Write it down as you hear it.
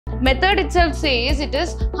method itself says it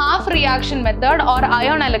is half reaction method or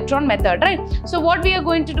ion electron method, right? So what we are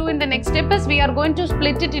going to do in the next step is we are going to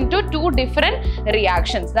split it into two different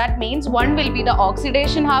reactions. That means one will be the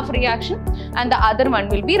oxidation half reaction and the other one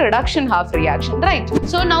will be reduction half reaction, right?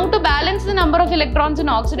 So now to balance the number of electrons in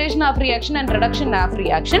oxidation half reaction and reduction half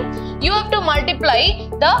reaction, you have to multiply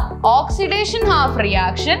the oxidation half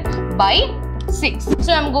reaction by 6.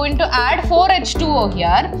 So I'm going to add 4H2O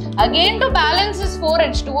here. Again, to balance this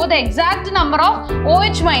 4H2O, the exact number of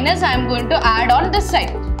OH minus I am going to add on this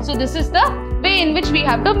side. So this is the way in which we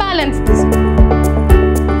have to balance this.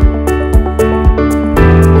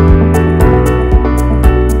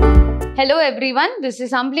 Hello everyone, this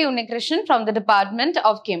is Ambli Unnikrishnan from the Department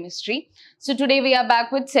of Chemistry. So today we are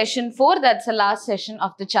back with session 4, that's the last session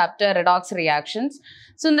of the chapter Redox reactions.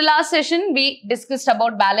 So in the last session, we discussed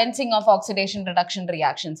about balancing of oxidation reduction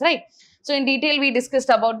reactions, right? So in detail, we discussed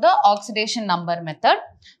about the oxidation number method.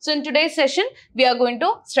 So in today's session, we are going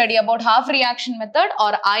to study about half reaction method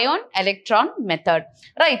or ion electron method,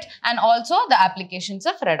 right? And also the applications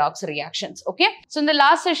of redox reactions, okay? So in the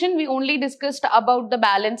last session, we only discussed about the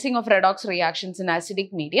balancing of redox reactions in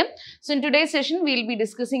acidic medium. So in today's session, we will be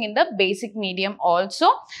discussing in the basic medium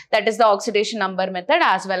also, that is the oxidation number method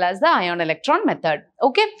as well as the ion electron method,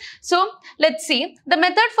 okay? So let's see the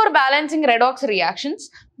method for balancing redox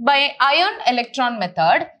reactions by ion electron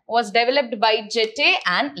method was developed by Jette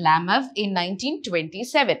and Lamov in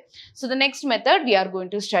 1927. So the next method we are going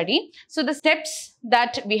to study. So the steps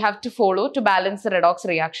that we have to follow to balance the redox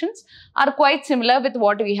reactions are quite similar with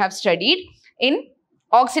what we have studied in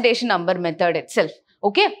oxidation number method itself.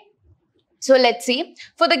 Okay. So let's see.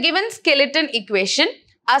 For the given skeleton equation,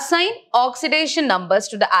 assign oxidation numbers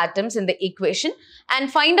to the atoms in the equation and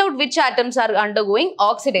find out which atoms are undergoing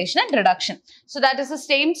oxidation and reduction. So that is the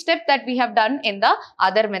same step that we have done in the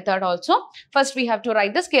other method also. First we have to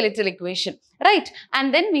write the skeletal equation, right?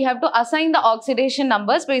 And then we have to assign the oxidation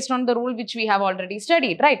numbers based on the rule which we have already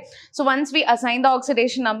studied, right? So once we assign the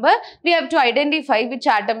oxidation number, we have to identify which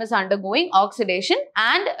atom is undergoing oxidation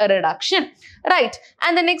and reduction, right?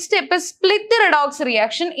 And the next step is split the redox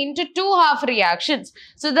reaction into two half reactions.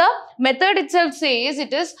 So the method itself says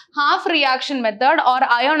it is half reaction method or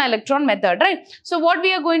ion electron method, right? So what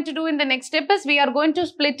we are going to do in the next step is we are going to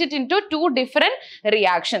split it into two different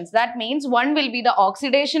reactions. That means one will be the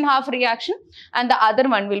oxidation half reaction and the other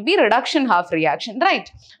one will be reduction half reaction, right?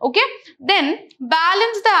 Okay. Then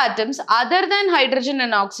balance the atoms other than hydrogen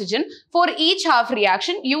and oxygen for each half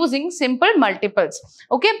reaction using simple multiples.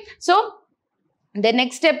 Okay. So the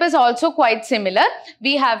next step is also quite similar.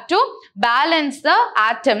 We have to balance the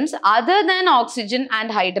atoms other than oxygen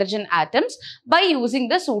and hydrogen atoms by using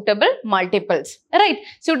the suitable multiples, right?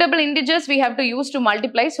 Suitable integers we have to use to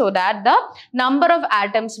multiply so that the number of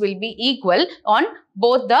atoms will be equal on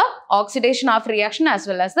both the oxidation half reaction as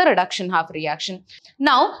well as the reduction half reaction.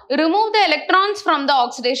 Now, remove the electrons from the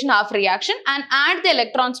oxidation half reaction and add the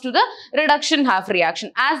electrons to the reduction half reaction.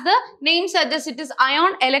 As the name suggests, it is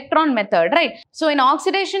ion electron method, right? So, in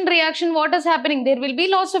oxidation reaction, what is happening? There will be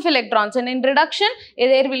loss of electrons, and in reduction,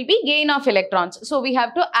 there will be gain of electrons. So, we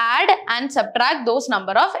have to add and subtract those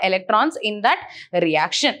number of electrons in that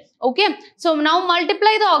reaction. Okay, so now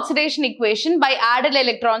multiply the oxidation equation by added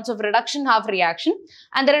electrons of reduction half reaction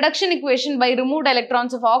and the reduction equation by removed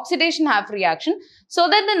electrons of oxidation half reaction so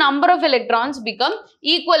that the number of electrons become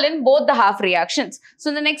equal in both the half reactions.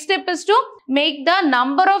 So the next step is to make the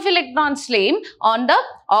number of electrons same on the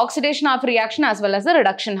oxidation half reaction as well as the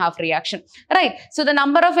reduction half reaction, right? So the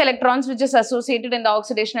number of electrons which is associated in the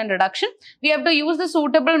oxidation and reduction, we have to use the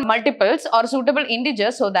suitable multiples or suitable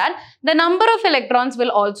integers so that the number of electrons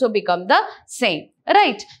will also become the same,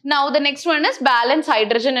 right? Now the next one is balance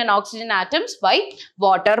hydrogen and oxygen atoms by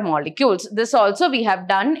water molecules. This also we have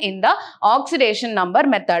done in the oxidation number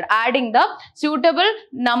method, adding the suitable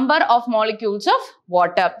number of molecules of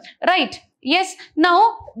water, right? Yes,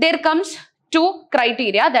 now there comes two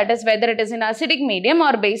criteria, that is whether it is in acidic medium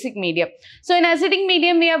or basic medium. So in acidic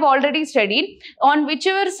medium we have already studied on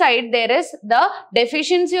whichever side there is the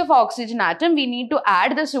deficiency of oxygen atom, we need to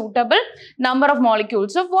add the suitable number of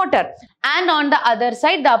molecules of water, and on the other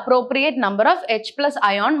side the appropriate number of H plus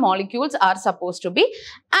ion molecules are supposed to be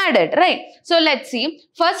added, right? So let's see,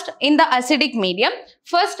 first in the acidic medium,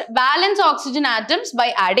 first balance oxygen atoms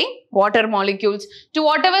by adding water molecules to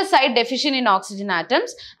whatever side deficient in oxygen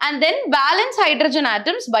atoms, and then balance hydrogen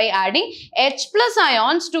atoms by adding H plus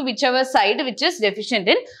ions to whichever side which is deficient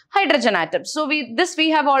in hydrogen atoms. So this we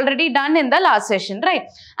have already done in the last session, right?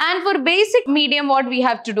 And for basic medium, what we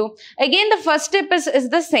have to do, again the first step is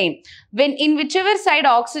the same. When in whichever side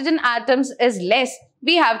oxygen atoms is less,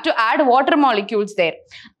 we have to add water molecules there.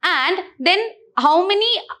 And then how many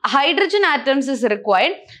hydrogen atoms is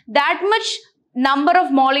required? That much number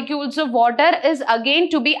of molecules of water is again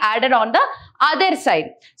to be added on the other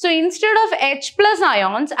side. So instead of H plus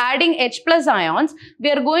ions, adding H plus ions,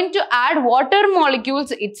 we are going to add water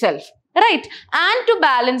molecules itself. Right, and to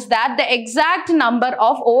balance that, the exact number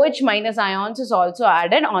of OH minus ions is also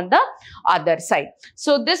added on the other side.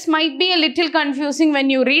 So this might be a little confusing when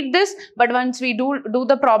you read this, but once we do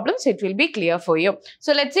the problems, it will be clear for you.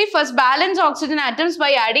 So let's see, first balance oxygen atoms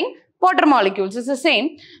by adding water molecules is the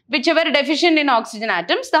same. Whichever deficient in oxygen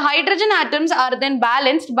atoms, the hydrogen atoms are then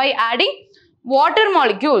balanced by adding water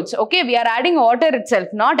molecules. Okay, we are adding water itself,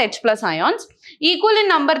 not H plus ions, equal in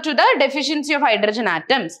number to the deficiency of hydrogen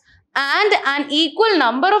atoms. And an equal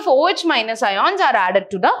number of OH minus ions are added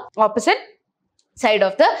to the opposite side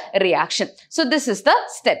of the reaction. So this is the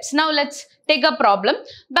steps. Now let's take a problem.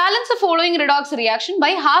 Balance the following redox reaction by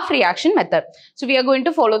half reaction method. So we are going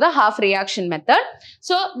to follow the half reaction method.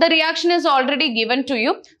 So the reaction is already given to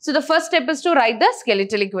you. So the first step is to write the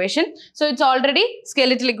skeletal equation. So it's already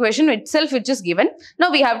skeletal equation itself which is given.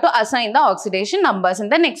 Now we have to assign the oxidation numbers in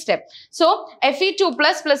the next step. So Fe2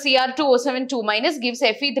 plus Cr2O7 2 minus gives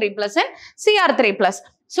Fe3 plus and Cr3 plus.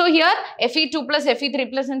 So here Fe2 plus, Fe3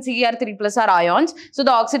 plus and Cr3 plus are ions. So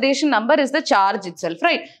the oxidation number is the charge itself,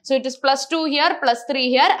 right? So it is plus 2 here, plus 3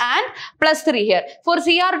 here and plus 3 here. For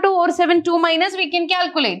Cr2O7 2 minus, we can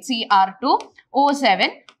calculate Cr2O7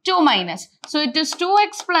 2 minus. So it is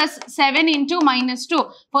 2x plus 7 into minus 2.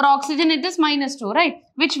 For oxygen it is minus 2, right?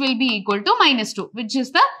 Which will be equal to minus 2, which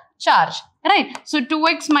is the charge, right? So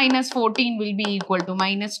 2x minus 14 will be equal to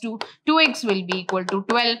minus 2, 2x will be equal to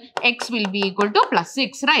 12, x will be equal to plus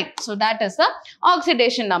 6, right? So that is the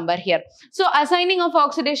oxidation number here. So assigning of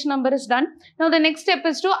oxidation number is done. Now the next step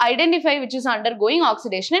is to identify which is undergoing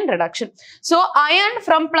oxidation and reduction. So iron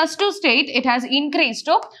from plus 2 state, it has increased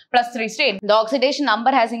to plus 3 state. The oxidation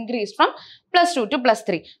number has increased from plus 2 to plus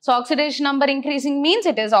 3. So oxidation number increasing means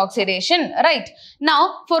it is oxidation, right?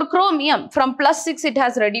 Now for chromium, from plus 6 it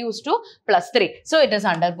has reduced to plus 3. So it is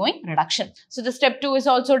undergoing reduction. So the step 2 is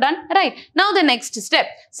also done, right? Now the next step,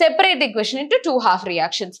 separate the equation into two half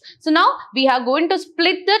reactions. So now we are going to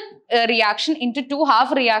split the reaction into two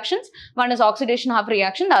half reactions. One is oxidation half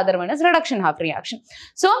reaction, the other one is reduction half reaction.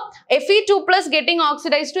 So Fe2 plus getting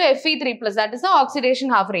oxidized to Fe3 plus, that is the oxidation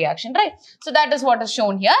half reaction, right? So that is what is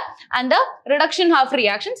shown here. And the reduction half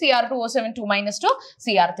reaction Cr2O7 2 minus to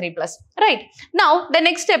Cr3 plus, right? Now the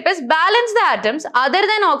next step is balance the atoms other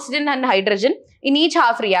than oxygen and hydrogen in each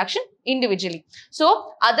half reaction individually.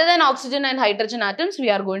 So other than oxygen and hydrogen atoms we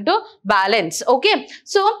are going to balance, okay?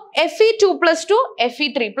 So Fe2 plus to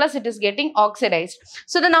Fe3 plus, it is getting oxidized.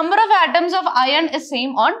 So the number of atoms of iron is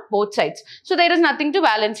same on both sides. So there is nothing to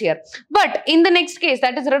balance here. But in the next case,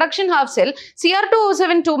 that is reduction half cell,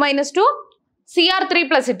 Cr2O7 2 minus to Cr3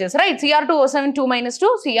 plus it is, right? Cr2O7 2 minus to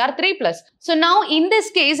Cr3 plus. So now in this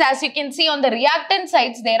case, as you can see on the reactant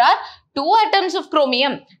sides, there are 2 atoms of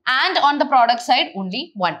chromium and on the product side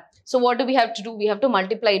only 1. So what do we have to do? We have to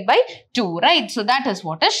multiply it by 2, right? So that is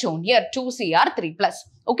what is shown here, 2 Cr3 plus.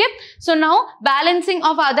 Okay. So now balancing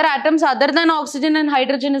of other atoms other than oxygen and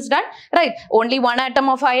hydrogen is done, right? Only 1 atom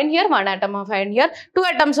of iron here, 1 atom of iron here, 2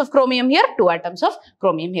 atoms of chromium here, 2 atoms of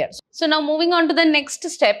chromium here. So now moving on to the next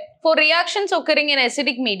step. For reactions occurring in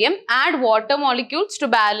acidic medium, add water molecules to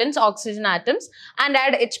balance oxygen atoms and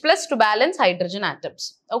add H plus to balance hydrogen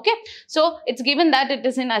atoms. Okay. So it's given that it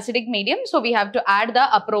is in acidic medium. So we have to add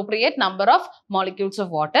the appropriate number of molecules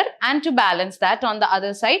of water, and to balance that on the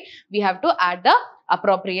other side, we have to add the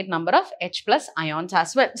appropriate number of H plus ions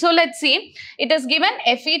as well. So let's see, it is given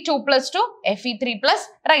Fe2 plus to Fe3 plus,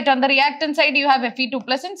 right? On the reactant side, you have Fe2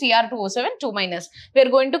 plus and Cr2O7 2 minus. We are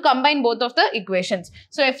going to combine both of the equations.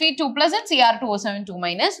 So Fe2 plus and Cr2O7 2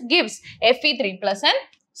 minus gives Fe3 plus and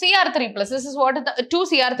Cr3 plus. This is what the 2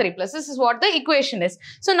 Cr3 plus. This is what the equation is.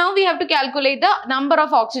 So now we have to calculate the number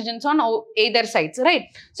of oxygens on either sides, right?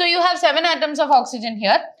 So you have 7 atoms of oxygen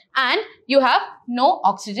here and you have no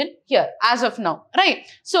oxygen here as of now, right?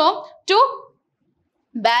 So to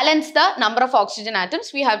balance the number of oxygen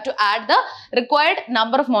atoms, we have to add the required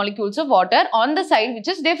number of molecules of water on the side which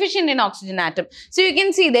is deficient in oxygen atom. So you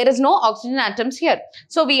can see there is no oxygen atoms here.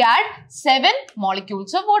 So we add 7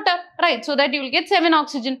 molecules of water, right? So that you will get 7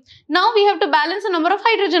 oxygen. Now we have to balance the number of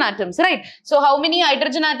hydrogen atoms, right? So how many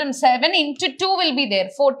hydrogen atoms? 7 into 2 will be there,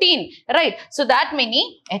 14, right? So that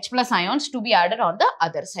many H plus ions to be added on the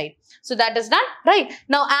other side. So that is done, right?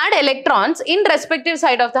 Now add electrons in respective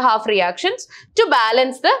side of the half reactions to balance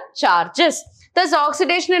the charges. Thus,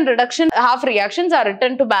 oxidation and reduction half reactions are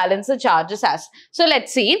written to balance the charges as. So,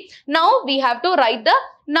 let's see. Now, we have to write the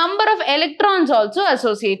number of electrons also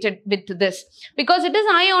associated with this, because it is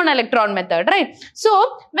ion electron method, right?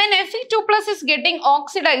 So, when Fe2 plus is getting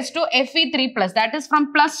oxidized to Fe3 plus, that is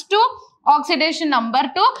from plus 2 oxidation number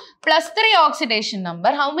to plus 3 oxidation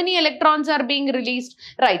number, how many electrons are being released?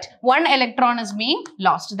 Right, 1 electron is being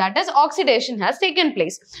lost. That is, oxidation has taken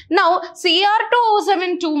place. Now,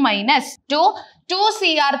 Cr2O7 minus to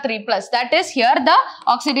 2Cr3 plus, that is, here the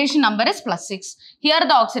oxidation number is plus 6. Here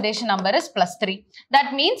the oxidation number is plus 3.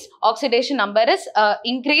 That means oxidation number is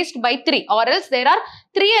increased by 3, or else there are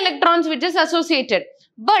 3 electrons which is associated.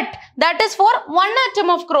 But that is for 1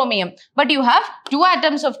 atom of chromium. But you have 2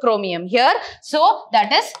 atoms of chromium here. So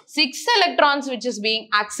that is 6 electrons which is being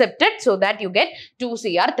accepted, so that you get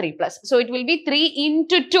 2Cr3 plus. So it will be 3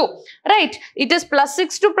 into 2. Right. It is plus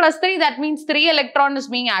 6 to plus 3. That means 3 electron is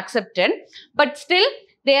being accepted. But still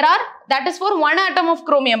there are, that is for 1 atom of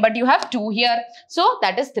chromium. But you have 2 here. So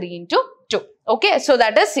that is 3 into 2. Okay, so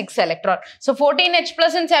that is 6 electron. So 14H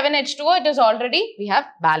plus and 7H2O, it is already, we have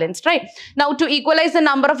balanced, right? Now to equalize the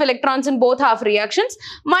number of electrons in both half reactions,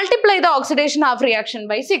 multiply the oxidation half reaction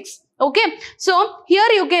by 6. Okay, so here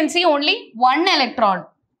you can see only 1 electron,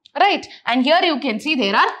 right? And here you can see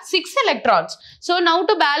there are 6 electrons. So now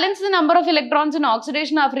to balance the number of electrons in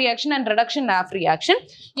oxidation half reaction and reduction half reaction,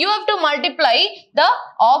 you have to multiply the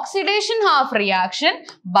oxidation half reaction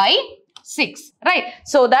by 6, right?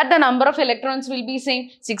 So that the number of electrons will be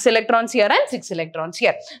same, 6 electrons here and 6 electrons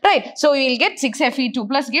here, right? So you will get 6 Fe2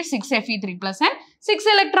 plus gives 6 Fe3 plus and 6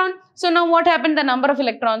 electron. So now what happened? The number of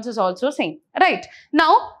electrons is also same, right?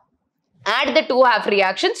 Now add the 2 half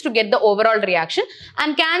reactions to get the overall reaction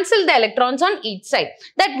and cancel the electrons on each side.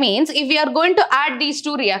 That means if we are going to add these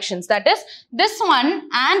 2 reactions, that is this one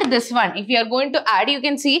and this one, if you are going to add, you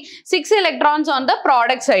can see 6 electrons on the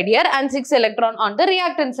product side here and 6 electron on the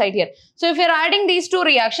reactant side here. So if you are adding these 2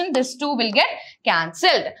 reactions, this 2 will get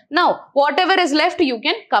cancelled. Now whatever is left, you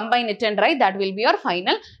can combine it and write, that will be your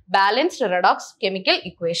final balanced redox chemical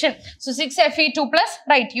equation. So 6 Fe2 plus,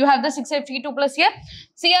 right, you have the 6 Fe2 plus here,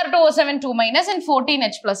 Cr2O7 2 minus and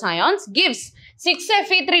 14H plus ions gives 6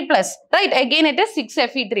 Fe3 plus, right, again it is 6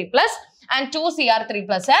 Fe3 plus and 2 Cr3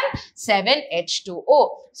 plus and 7H2O.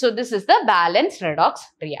 So this is the balanced redox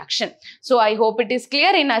reaction. So I hope it is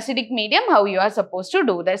clear in acidic medium how you are supposed to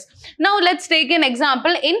do this. Now let's take an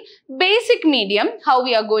example in basic medium how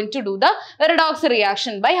we are going to do the redox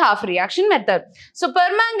reaction by half reaction method. So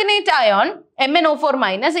permanganate ion MnO4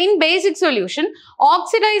 minus in basic solution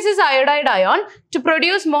oxidizes iodide ion to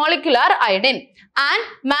produce molecular iodine and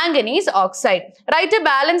manganese oxide. Write a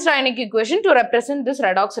balanced ionic equation to represent this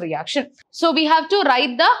redox reaction. So we have to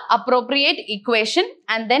write the appropriate equation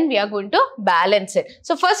and then we are going to balance it.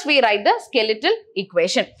 So first we write the skeletal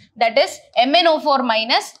equation, that is MnO4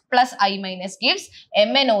 minus plus I minus gives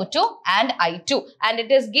MnO2 and I2, and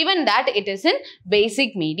it is given that it is in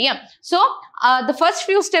basic medium. So the first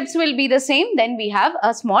few steps will be the same, then we have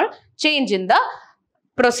a small change in the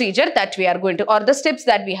procedure that we are going to, or the steps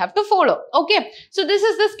that we have to follow. Okay, so this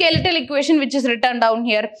is the skeletal equation which is written down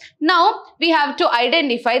here. Now we have to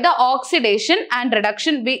identify the oxidation and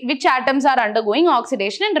reduction, which atoms are undergoing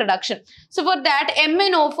oxidation and reduction. So for that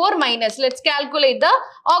MnO4 minus, let's calculate the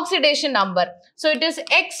oxidation number. So it is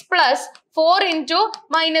X plus 4 into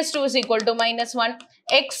minus 2 is equal to minus 1,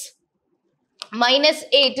 X minus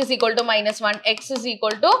 8 is equal to minus 1, X is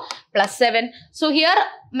equal to plus 7. So here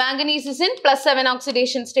manganese is in plus 7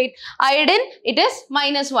 oxidation state, iodine it is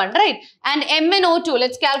minus 1, right? And MnO2,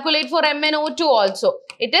 let's calculate for MnO2 also.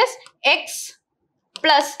 It is X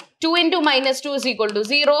plus 2 into minus 2 is equal to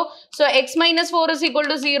 0. So X minus 4 is equal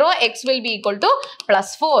to 0. X will be equal to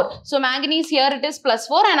plus 4. So manganese here it is plus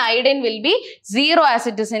 4 and iodine will be 0 as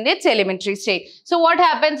it is in its elementary state. So what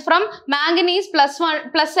happens from manganese plus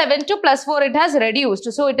 7 to plus 4, it has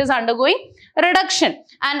reduced. So it is undergoing reduction.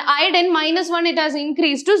 And iodine minus 1, it has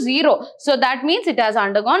increased to 0. So that means it has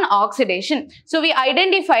undergone oxidation. So we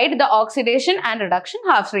identified the oxidation and reduction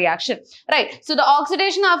half reaction. Right. So the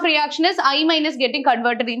oxidation half reaction is I minus getting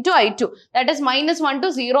converted into I2. That is minus 1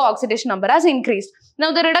 to 0 oxidation number has increased.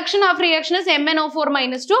 Now the reduction half reaction is MnO4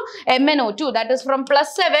 minus to MnO2. That is from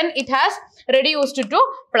plus 7 it has reduced to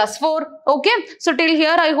plus 4. Okay. So till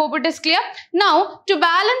here I hope it is clear. Now to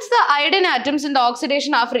balance the iodine atoms in the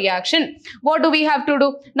oxidation half reaction, what do we have to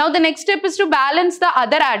do? Now the next step is to balance the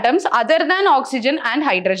other atoms other than oxygen and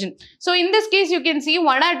hydrogen. So in this case you can see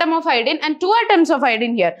 1 atom of iodine and 2 atoms of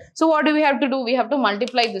iodine here. So what do we have to do? We have to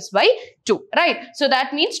multiply this by 2, right? So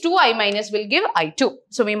that means 2I minus will give I2.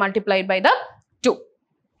 So we multiply by the 2.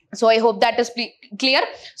 So I hope that is clear.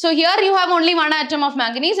 So here you have only one atom of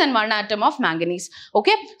manganese and one atom of manganese.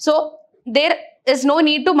 Okay. So there is no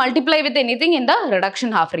need to multiply with anything in the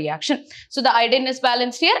reduction half reaction. So the iodine is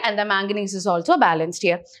balanced here and the manganese is also balanced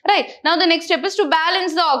here. Right. Now the next step is to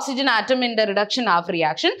balance the oxygen atom in the reduction half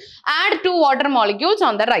reaction. Add 2 water molecules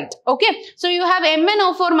on the right. Okay. So you have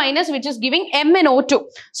MnO4 minus, which is giving MnO2.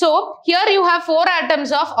 So here you have 4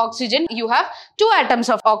 atoms of oxygen. You have 2 atoms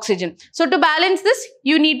of oxygen. So to balance this,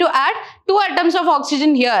 you need to add 2 atoms of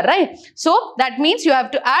oxygen here, right? So that means you have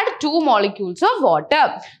to add 2 molecules of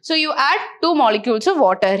water. So you add 2 molecules of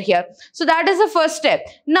water here. So that is the first step.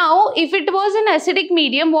 Now, if it was an acidic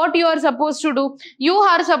medium, what you are supposed to do? You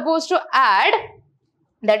are supposed to add,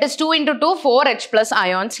 that is 2 into 2, 4H plus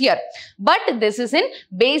ions here. But this is in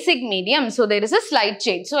basic medium. So there is a slight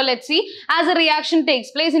change. So let's see, as a reaction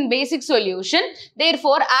takes place in basic solution,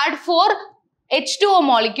 therefore add 4 H2O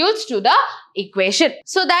molecules to the equation.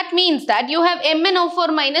 So that means that you have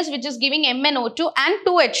MnO4 minus, which is giving MnO2 and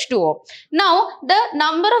 2H2O. Now the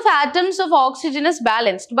number of atoms of oxygen is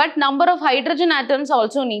balanced, but number of hydrogen atoms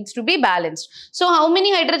also needs to be balanced. So how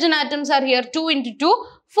many hydrogen atoms are here? 2 into 2,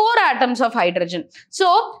 4 atoms of hydrogen.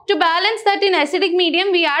 So to balance that in acidic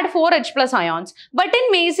medium, we add 4H plus ions. But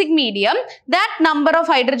in basic medium, that number of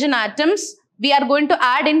hydrogen atoms we are going to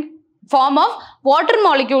add in form of water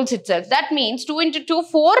molecules itself. That means 2 into 2,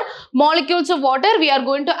 4 molecules of water we are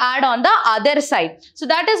going to add on the other side. So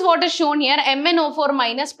that is what is shown here, MnO4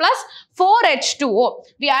 minus plus 4H2O.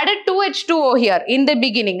 We added 2H2O here in the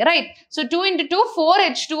beginning, right? So 2 into 2,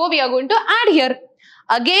 4H2O we are going to add here.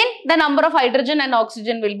 Again, the number of hydrogen and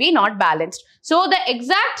oxygen will be not balanced. So the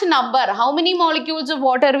exact number, how many molecules of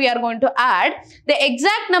water we are going to add, the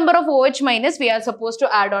exact number of OH minus we are supposed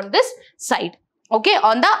to add on this side. Okay,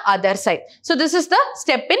 on the other side. So this is the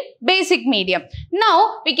step in basic medium.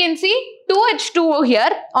 Now we can see 2H2O here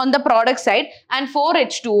on the product side and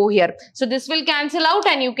 4H2O here. So this will cancel out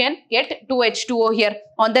and you can get 2H2O here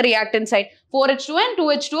on the reactant side. 4H2O and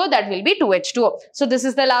 2H2O, that will be 2H2O. So this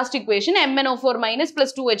is the last equation, MnO4 minus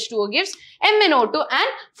plus 2H2O gives MnO2 and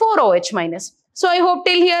 4OH minus. So I hope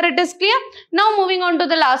till here it is clear. Now moving on to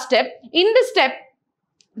the last step. In this step,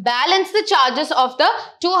 balance the charges of the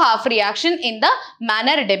 2 half reaction in the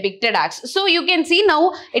manner depicted as. So you can see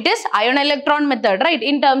now it is ion electron method, right?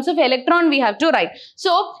 In terms of electron we have to write.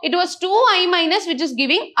 So it was 2I minus, which is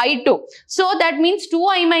giving I2. So that means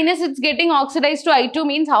 2I minus, it's getting oxidized to I2,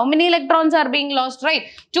 means how many electrons are being lost, right?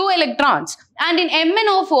 2 electrons. And in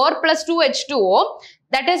MnO4 plus 2H2O,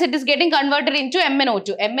 that is, it is getting converted into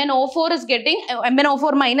MnO2.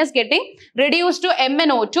 MnO4 minus getting reduced to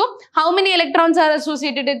MnO2. How many electrons are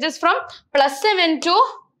associated? It is from +7 to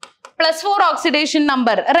 +4 oxidation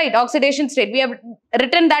number, right? Oxidation state. We have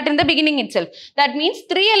written that in the beginning itself. That means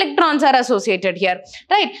 3 electrons are associated here,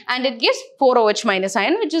 right? And it gives 4OH minus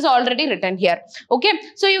ion, which is already written here. Okay.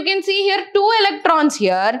 So you can see here 2 electrons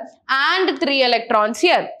here and 3 electrons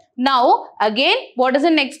here. Now, again, what is the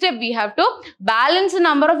next step? We have to balance the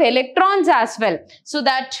number of electrons as well. So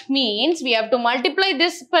that means we have to multiply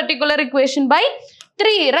this particular equation by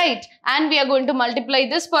 3, right? And we are going to multiply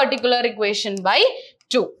this particular equation by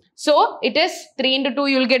 2. So it is 3 into 2,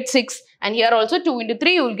 you will get 6. And here also 2 into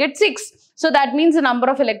 3, you will get 6. So that means the number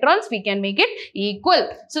of electrons, we can make it equal.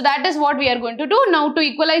 So that is what we are going to do. Now to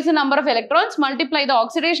equalize the number of electrons, multiply the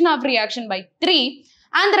oxidation half reaction by 3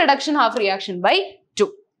 and the reduction half reaction by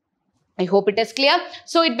 2. I hope it is clear.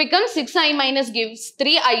 So it becomes 6I minus gives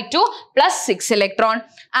 3I2 plus 6 electron,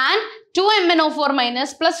 and 2 MnO4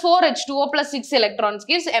 minus plus 4H2O plus 6 electrons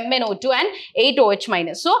gives MnO2 and 8OH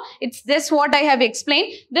minus. So it's this what I have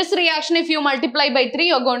explained. This reaction, if you multiply by 3,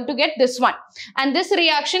 you are going to get this one. And this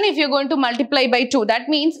reaction, if you are going to multiply by 2, that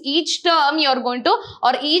means each term you are going to,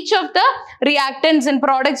 or each of the reactants and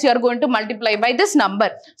products you are going to multiply by this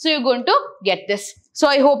number. So you are going to get this. So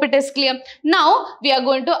I hope it is clear. Now we are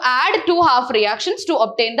going to add 2 half reactions to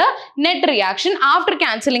obtain the net reaction after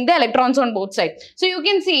cancelling the electrons on both sides. So you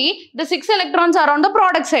can see the 6 electrons are on the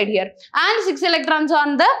product side here and 6 electrons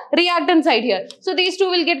on the reactant side here. So these 2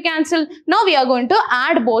 will get cancelled. Now we are going to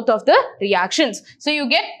add both of the reactions. So you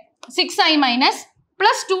get 6I minus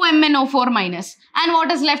plus 2 MnO4 minus. And what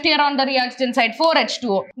is left here on the reactant side?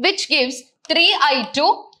 4H2O, which gives 3I2,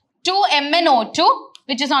 2 MnO2,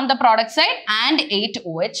 which is on the product side, and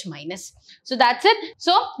 8OH minus. So that's it.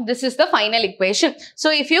 So this is the final equation.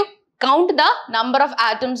 So if you count the number of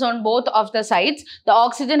atoms on both of the sides, the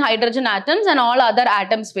oxygen, hydrogen atoms and all other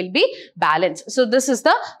atoms will be balanced. So this is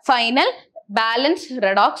the final balanced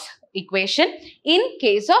redox equation in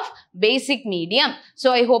case of basic medium.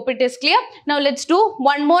 So I hope it is clear. Now let's do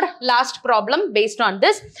one more last problem based on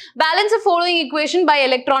this. Balance the following equation by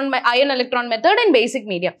ion electron method in basic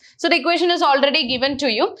medium. So the equation is already given to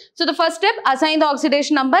you. So the first step, assign the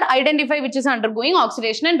oxidation number, identify which is undergoing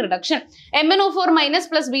oxidation and reduction. MnO4 minus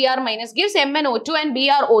plus Br minus gives MnO2 and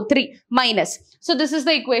BrO3 minus. So this is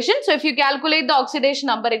the equation. So if you calculate the oxidation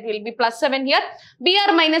number, it will be +7 here.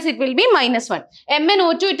 Br minus, it will be -1.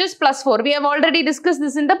 MnO2, it is +4. We have already discussed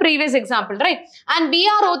this in the previous example, right? And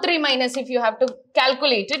BrO3 minus, if you have to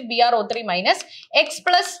calculate it, BrO3 minus x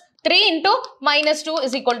plus 3 into -2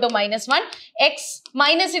 is equal to -1. X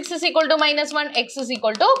minus 6 is equal to -1. X is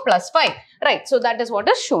equal to +5. Right. So that is what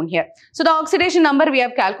is shown here. So the oxidation number we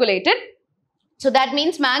have calculated. So that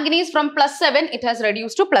means manganese from +7, it has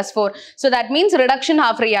reduced to +4. So that means reduction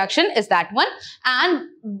half reaction is that one. And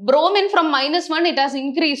bromine from -1, it has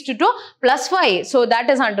increased to +5. So that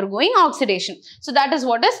is undergoing oxidation. So that is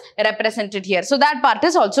what is represented here. So that part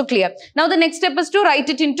is also clear. Now the next step is to write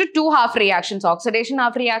it into two half reactions, oxidation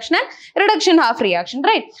half reaction and reduction half reaction,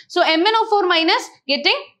 right? So MnO4 minus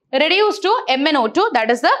getting reduced to MnO2, that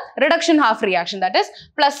is the reduction half reaction, that is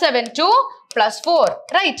 +7 to +4,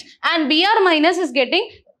 right? And Br minus is getting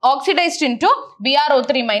oxidized into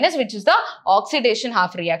BrO3 minus, which is the oxidation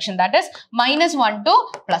half reaction, that is -1 to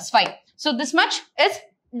 +5. So this much is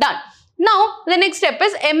done. Now the next step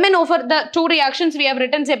is MnO4, the two reactions we have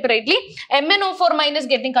written separately. MnO4 minus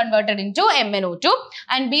getting converted into MnO2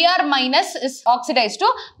 and Br minus is oxidized to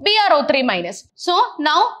BrO3 minus. So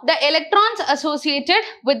now the electrons associated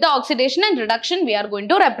with the oxidation and reduction, we are going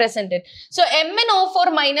to represent it. So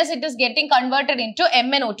MnO4 minus, it is getting converted into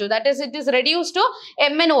MnO2, that is, it is reduced to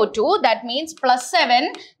MnO2. That means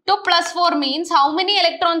 +7 to +4 means how many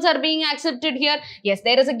electrons are being accepted here? Yes,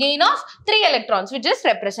 there is a gain of 3 electrons, which is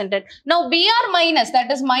represented. Now Br minus,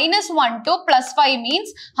 that is -1 to +5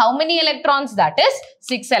 means how many electrons? That is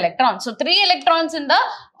 6 electrons. So 3 electrons in the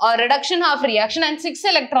reduction half reaction and 6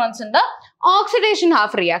 electrons in the oxidation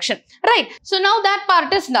half reaction, right? So now that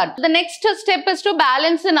part is done. The next step is to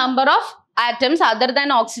balance the number of atoms other than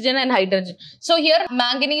oxygen and hydrogen. So here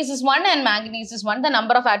manganese is 1 and manganese is 1. The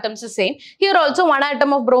number of atoms is same. Here also 1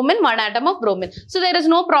 atom of bromine, 1 atom of bromine. So there is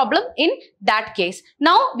no problem in that case.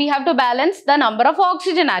 Now we have to balance the number of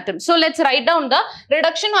oxygen atoms. So let's write down the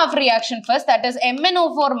reduction half reaction first. That is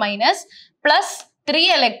MnO4 minus plus 3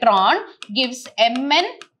 electron gives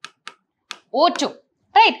MnO2.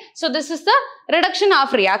 Right. So this is the reduction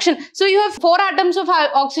half reaction. So you have 4 atoms of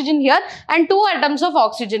oxygen here and 2 atoms of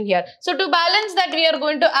oxygen here. So to balance that, we are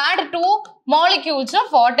going to add 2 molecules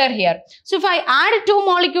of water here. So if I add 2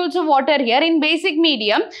 molecules of water here in basic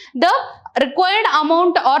medium, the required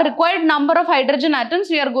amount or required number of hydrogen atoms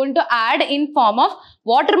we are going to add in form of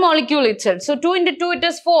water molecule itself. So 2 into 2, it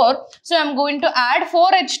is 4. So I am going to add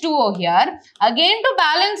 4H2O here. Again, to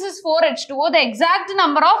balance this 4H2O, the exact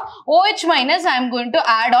number of OH minus I am going to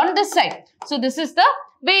add on this side. So this is the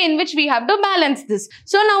way in which we have to balance this.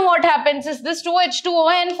 So now what happens is this 2H2O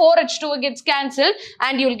and 4H2O gets cancelled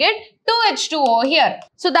and you will get 2H2O here.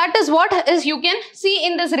 So that is what is you can see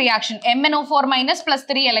in this reaction. MnO4 minus plus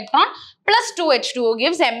 3 electron plus 2H2O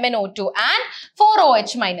gives MnO2 and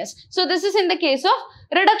 4OH minus. So this is in the case of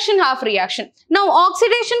reduction half reaction. Now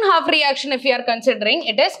oxidation half reaction, if we are considering,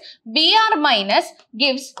 it is Br minus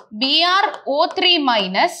gives BrO3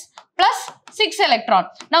 minus plus 6 electron.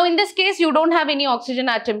 Now in this case, you don't have any oxygen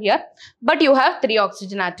atom here, but you have 3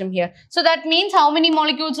 oxygen atom here. So that means how many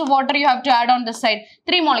molecules of water you have to add on this side?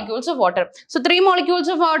 3 molecules of water. So 3 molecules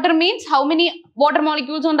of water means how many water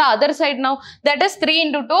molecules on the other side now? That is 3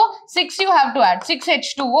 into 2, 6 you have to add,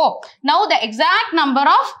 6H2O. Now the exact number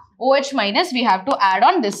of OH minus we have to add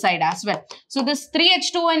on this side as well. So this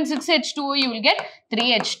 3H2O and 6H2O, you will get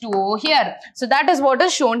 3H2O here. So that is what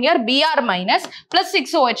is shown here. Br minus plus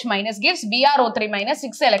 6OH minus gives BrO3 minus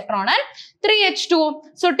 6 electron and 3H2O.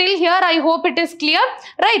 So till here I hope it is clear,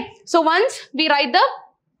 right? So once we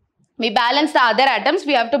balance the other atoms,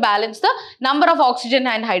 we have to balance the number of oxygen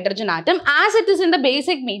and hydrogen atom. As it is in the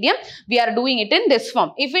basic medium, we are doing it in this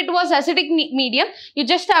form. If it was acidic medium, you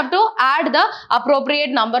just have to add the appropriate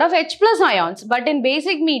number of H plus ions. But in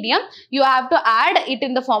basic medium, you have to add it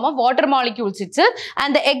in the form of water molecules itself.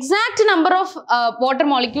 And the exact number of water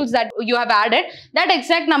molecules that you have added, that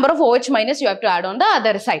exact number of OH minus you have to add on the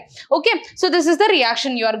other side. Okay, so this is the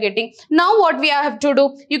reaction you are getting. Now what we have to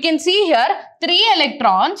do, you can see here 3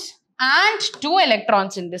 electrons and 2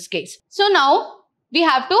 electrons in this case. So now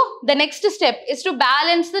the next step is to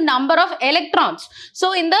balance the number of electrons.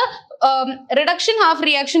 So in the reduction half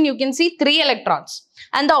reaction, you can see 3 electrons.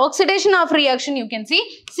 And the oxidation half reaction, you can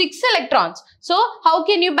see 6 electrons. So, how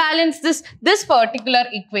can you balance this particular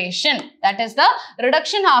equation? That is the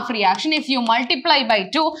reduction half reaction. If you multiply by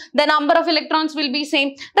 2, the number of electrons will be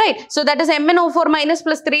same, right? So, that is MnO4 minus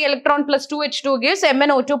plus 3 electron plus 2H2 gives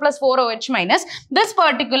MnO2 plus 4OH minus. This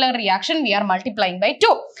particular reaction we are multiplying by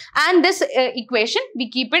 2. And this equation, we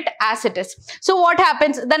keep it as it is. So, what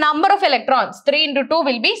happens? The number of electrons, 3 into 2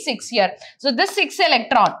 will be 6 here. So, this 6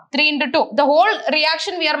 electron, 3 into 2, the whole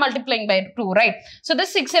reaction we are multiplying by 2, right? So,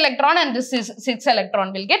 this 6 electron and this is 6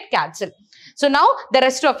 electron will get cancelled. So, now the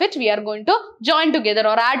rest of it we are going to join together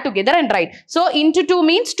or add together and write. So, into 2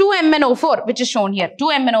 means 2 MnO4, which is shown here, 2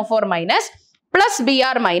 MnO4 minus plus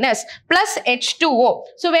Br minus plus H2O.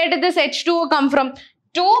 So, where did this H2O come from?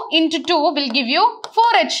 2 into 2 will give you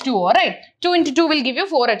 4H2O, right? 2 into 2 will give you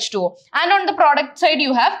 4H2O. And on the product side,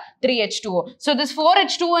 you have 3H2O. So, this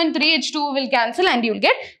 4H2O and 3H2O will cancel and you will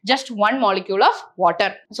get just one molecule of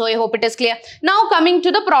water. So, I hope it is clear. Now, coming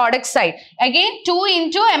to the product side. Again, 2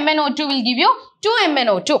 into MnO2 will give you 2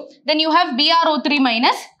 MnO2. Then you have BrO3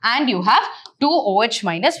 minus and you have 2 OH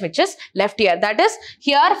minus, which is left here. That is,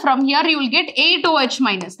 here from here you will get 8 OH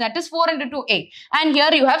minus. That is 4 into 2, 8. And here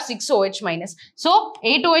you have 6 OH minus. So,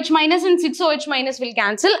 8 OH minus and 6 OH minus will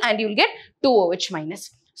cancel and you will get 2 OH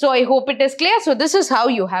minus. So, I hope it is clear. So, this is how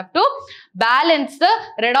you have to balance the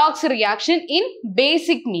redox reaction in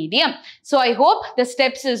basic medium. So, I hope the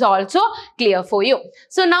steps is also clear for you.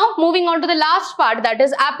 So, now moving on to the last part, that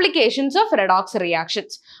is applications of redox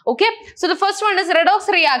reactions. Okay. So, the first one is redox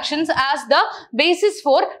reactions as the basis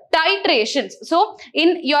for titrations. So,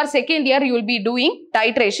 in your second year, you will be doing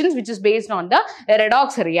titrations, which is based on the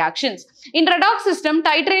redox reactions. In redox system,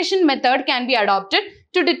 titration method can be adopted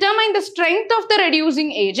to determine the strength of the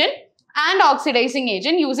reducing agent and oxidizing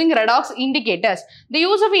agent using redox indicators. The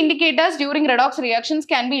use of indicators during redox reactions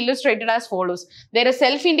can be illustrated as follows. There is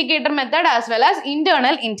self-indicator method as well as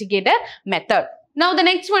internal indicator method. Now, the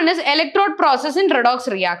next one is electrode process in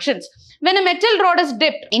redox reactions. When a metal rod is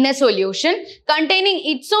dipped in a solution containing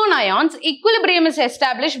its own ions, equilibrium is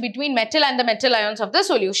established between metal and the metal ions of the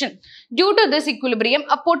solution. Due to this equilibrium,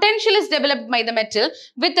 a potential is developed by the metal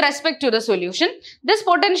with respect to the solution. This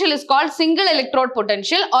potential is called single electrode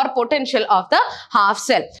potential or potential of the half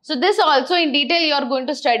cell. So, this also in detail you are going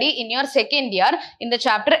to study in your second year in the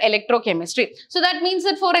chapter electrochemistry. So, that means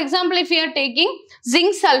that, for example, if you are taking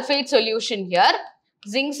zinc sulfate solution here,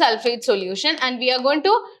 zinc sulfate solution, and we are going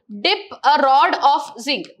to dip a rod of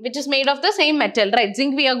zinc which is made of the same metal, right?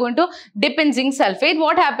 Zinc we are going to dip in zinc sulfate.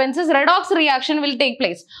 What happens is redox reaction will take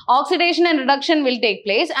place. Oxidation and reduction will take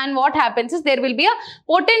place, and what happens is there will be a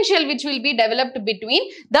potential which will be developed between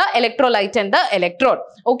the electrolyte and the electrode.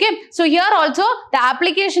 Okay. So, here also the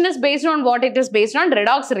application is based on what? It is based on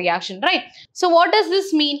redox reaction, right? So, what does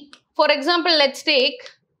this mean? For example, let's take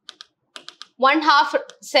one half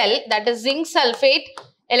cell, that is zinc sulfate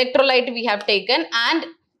electrolyte we have taken, and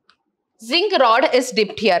zinc rod is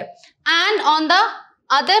dipped here. And on the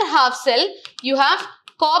other half cell, you have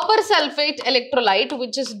copper sulfate electrolyte,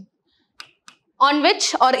 which is on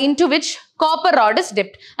which or into which copper rod is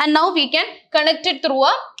dipped. And now we can connect it through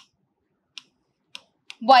a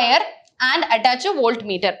wire and attach a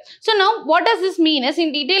voltmeter. So, now what does this mean is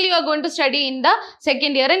in detail you are going to study in the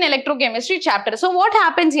second year in electrochemistry chapter. So, what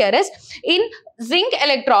happens here is in zinc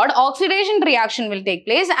electrode oxidation reaction will take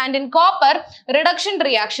place and in copper reduction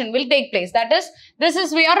reaction will take place. That is, this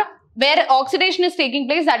is where oxidation is taking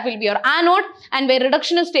place, that will be your anode, and where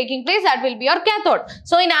reduction is taking place, that will be your cathode.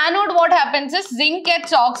 So, in anode what happens is zinc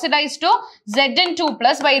gets oxidized to Zn2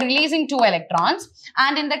 plus by releasing 2 electrons,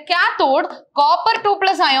 and in the cathode copper 2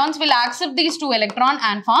 plus ions will accept these 2 electrons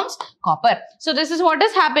and forms copper. So, this is what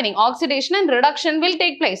is happening. Oxidation and reduction will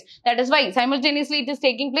take place. That is why simultaneously it is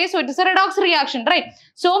taking place. So, it is a redox reaction, right?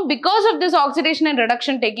 So, because of this oxidation and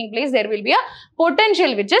reduction taking place, there will be a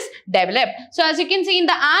potential which is developed. So, as you can see in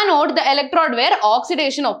the anode, the electrode where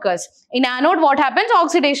oxidation occurs. In anode, what happens?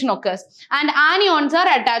 Oxidation occurs and anions are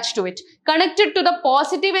attached to it, connected to the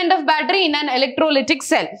positive end of battery in an electrolytic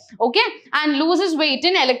cell, okay, and loses weight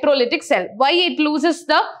in electrolytic cell. Why it loses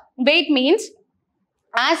the weight means,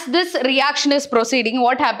 as this reaction is proceeding,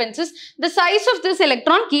 what happens is the size of this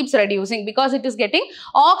electron keeps reducing because it is getting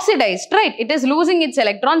oxidized, right? It is losing its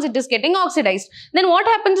electrons, it is getting oxidized. Then what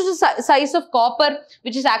happens to the size of copper,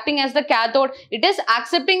 which is acting as the cathode? It is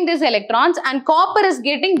accepting these electrons and copper is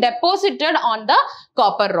getting deposited on the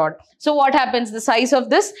copper rod. So, what happens? The size of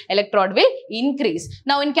this electrode will increase.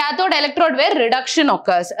 Now, in cathode electrode where reduction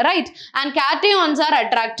occurs, right? And cations are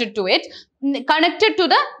attracted to it. connected to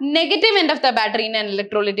the negative end of the battery in an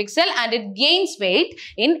electrolytic cell, and it gains weight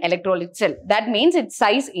in electrolytic cell. That means its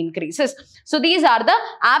size increases. So these are the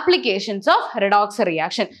applications of redox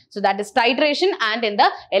reaction. So that is titration and in the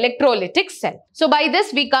electrolytic cell. So by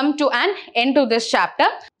this we come to an end to this chapter.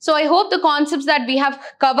 So I hope the concepts that we have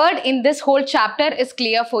covered in this whole chapter is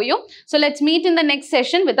clear for you. So let's meet in the next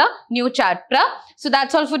session with a new chapter. So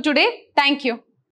that's all for today. Thank you.